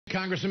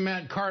Congressman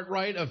Matt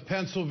Cartwright of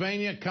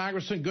Pennsylvania.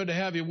 Congressman, good to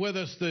have you with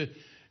us. The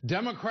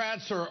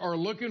Democrats are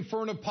looking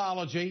for an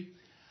apology.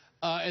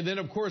 And then,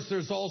 of course,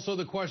 there's also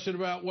the question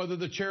about whether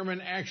the chairman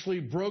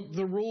actually broke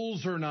the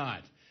rules or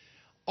not.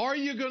 Are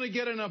you going to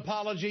get an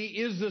apology?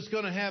 Is this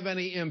going to have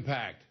any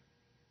impact?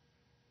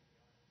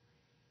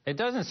 It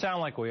doesn't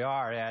sound like we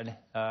are, Ed.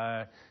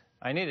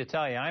 I need to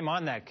tell you, I'm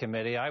on that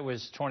committee. I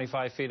was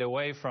 25 feet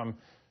away from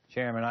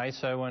Chairman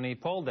Issa when he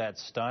pulled that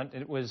stunt.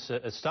 It was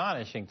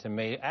astonishing to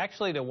me,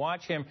 actually, to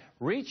watch him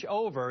reach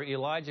over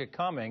Elijah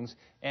Cummings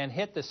and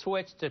hit the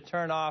switch to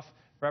turn off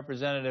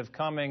Representative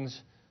Cummings'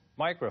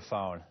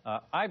 microphone.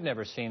 I've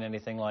never seen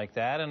anything like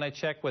that, and I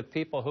checked with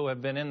people who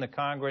have been in the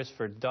Congress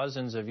for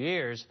dozens of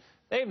years.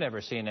 They've never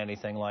seen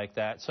anything like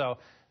that. So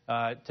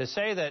to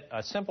say that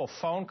a simple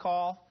phone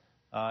call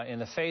in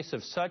the face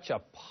of such a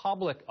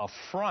public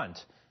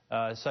affront,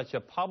 such a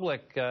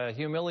public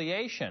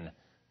humiliation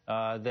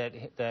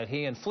that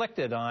he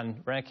inflicted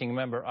on Ranking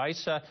Member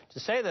Issa, to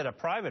say that a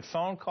private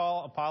phone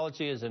call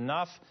apology is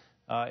enough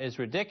is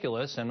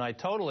ridiculous, and I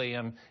totally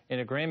am in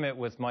agreement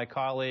with my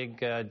colleague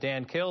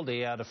Dan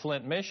Kildee out of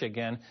Flint,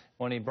 Michigan,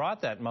 when he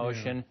brought that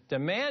motion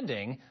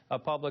demanding a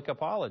public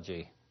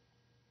apology.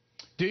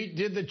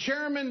 Did the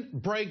chairman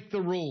break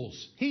the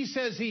rules? He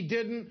says he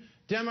didn't.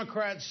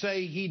 Democrats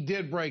say he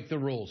did break the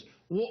rules.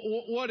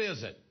 What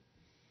is it?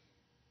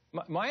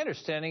 My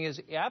understanding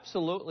is he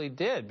absolutely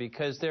did,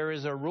 because there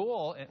is a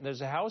rule, there's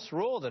a House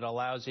rule that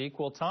allows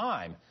equal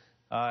time.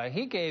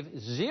 He gave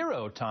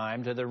 0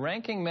 time to the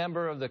ranking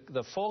member of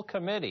the full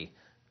committee,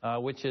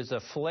 which is a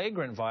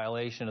flagrant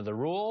violation of the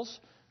rules.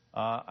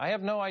 I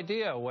have no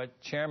idea what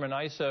Chairman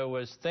Issa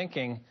was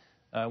thinking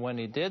when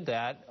he did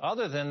that,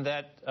 other than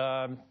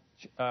that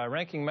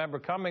Ranking Member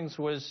Cummings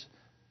was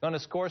going to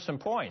score some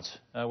points,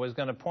 was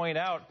going to point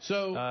out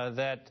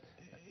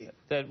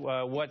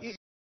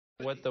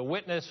what the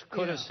witness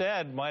could have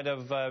said might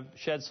have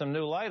shed some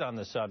new light on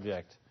the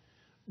subject.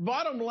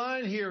 Bottom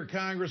line here,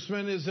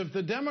 Congressman, is if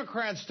the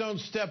Democrats don't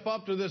step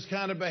up to this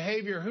kind of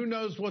behavior, who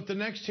knows what the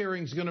next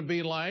hearing's going to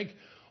be like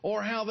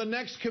or how the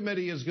next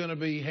committee is going to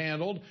be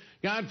handled.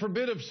 God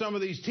forbid if some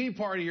of these Tea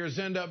Partiers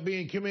end up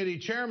being committee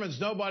chairmen,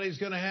 nobody's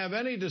going to have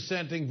any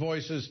dissenting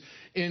voices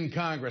in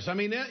Congress. I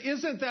mean,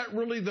 isn't that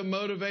really the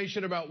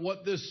motivation about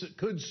what this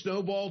could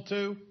snowball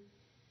to?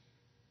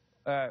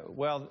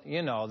 Well,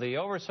 you know, the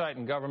Oversight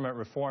and Government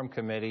Reform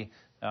Committee,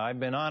 I've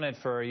been on it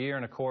for 1.25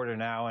 years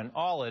now, and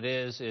all it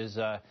is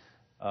a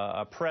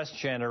press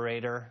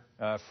generator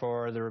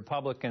for the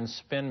Republican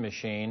spin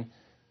machine.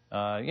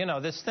 You know,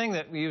 this thing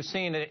that you've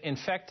seen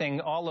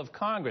infecting all of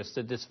Congress,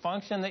 the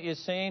dysfunction that you've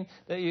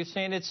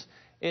seen,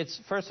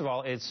 it's first of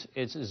all, it's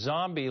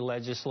zombie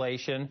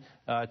legislation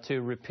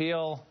to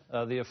repeal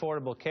the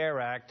Affordable Care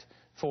Act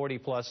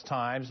 40+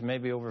 times,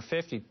 maybe over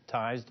 50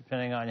 times,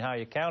 depending on how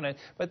you count it.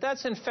 But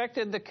that's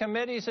infected the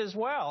committees as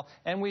well.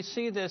 And we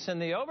see this in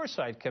the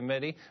Oversight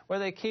Committee, where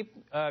they keep,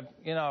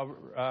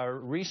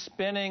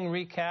 respinning,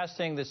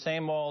 recasting the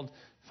same old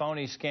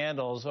phony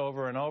scandals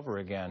over and over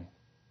again.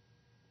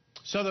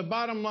 So the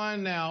bottom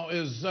line now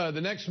is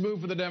the next move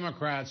for the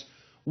Democrats.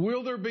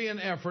 Will there be an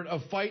effort, a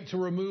fight to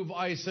remove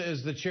Issa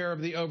as the chair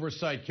of the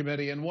Oversight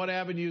Committee? And what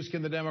avenues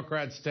can the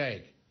Democrats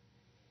take?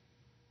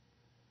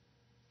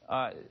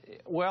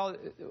 Well,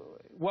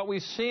 what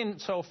we've seen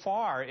so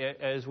far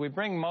is we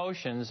bring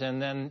motions,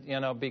 and then, you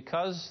know,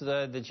 because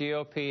the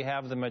GOP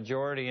have the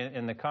majority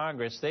in the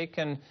Congress, they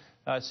can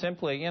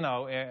simply, you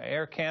know,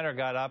 Eric Cantor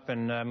got up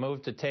and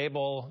moved to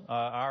table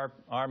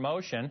our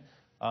motion,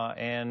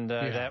 and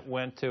that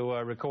went to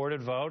a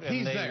recorded vote,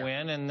 and they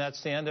win, and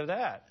that's the end of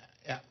that.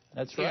 Yeah.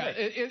 That's right.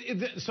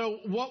 So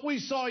what we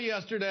saw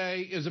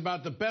yesterday is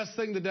about the best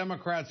thing the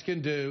Democrats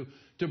can do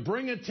to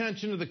bring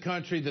attention to the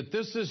country that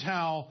this is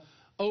how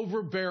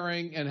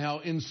overbearing and how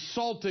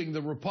insulting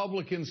the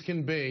Republicans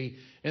can be,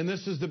 and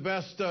this is the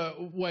best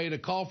way to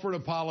call for an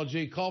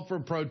apology, call for a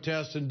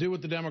protest, and do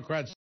what the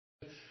Democrats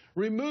do.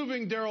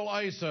 Removing Darrell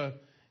Issa,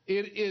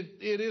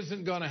 it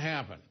isn't going to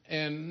happen,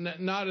 and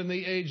not in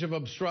the age of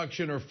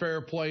obstruction or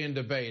fair play and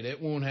debate.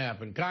 It won't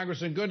happen.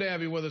 Congressman, good to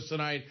have you with us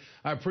tonight.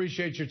 I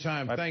appreciate your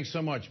time. Thanks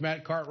so much.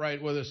 Matt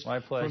Cartwright with us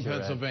from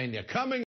Pennsylvania. Coming